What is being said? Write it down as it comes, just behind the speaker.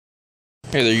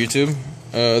Hey there, YouTube.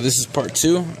 This is part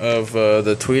 2 of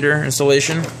the tweeter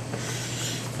installation.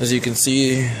 As you can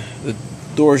see, the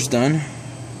door's done.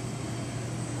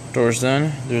 There's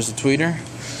the tweeter,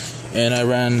 and I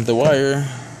ran the wire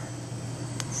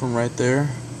from right there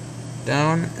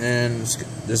down, and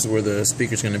this is where the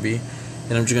speaker's going to be.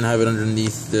 And I'm just going to have it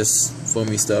underneath this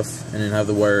foamy stuff, and then have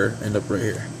the wire end up right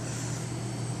here.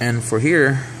 And for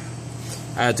here,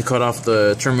 I had to cut off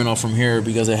the terminal from here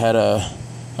because I had a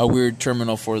weird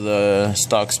terminal for the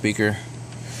stock speaker.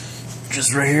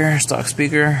 Just right here, stock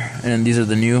speaker. And these are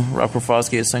the new Rockport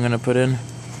Fosgates I'm going to put in.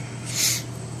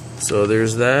 So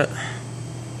there's that.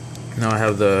 Now I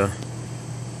have the,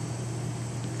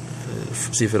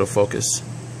 see if it'll focus.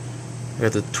 I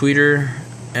got the tweeter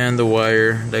and the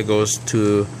wire that goes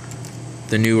to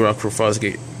the new Rockport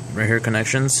Fosgate right here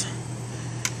connections.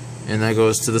 And that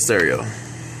goes to the stereo.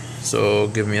 So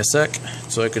give me a sec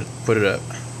so I could put it up.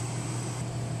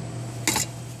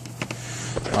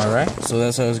 Alright, so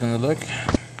that's how it's going to look.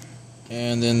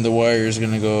 And then the wire is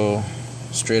going to go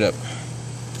straight up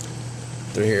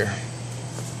through here.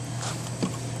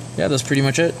 Yeah, that's pretty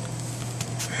much it.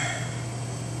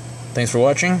 Thanks for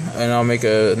watching, and I'll make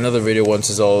another video once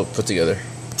it's all put together.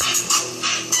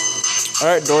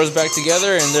 Alright, door's back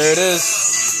together, and there it is.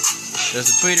 There's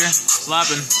the tweeter,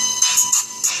 slapping.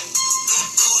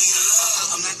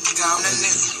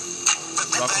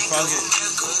 Rockport Fosgate.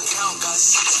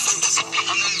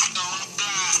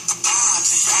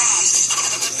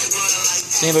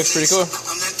 Thing looks pretty cool.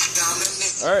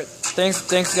 Alright,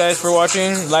 thanks guys for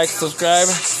watching. Like, subscribe.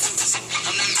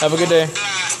 Have a good day.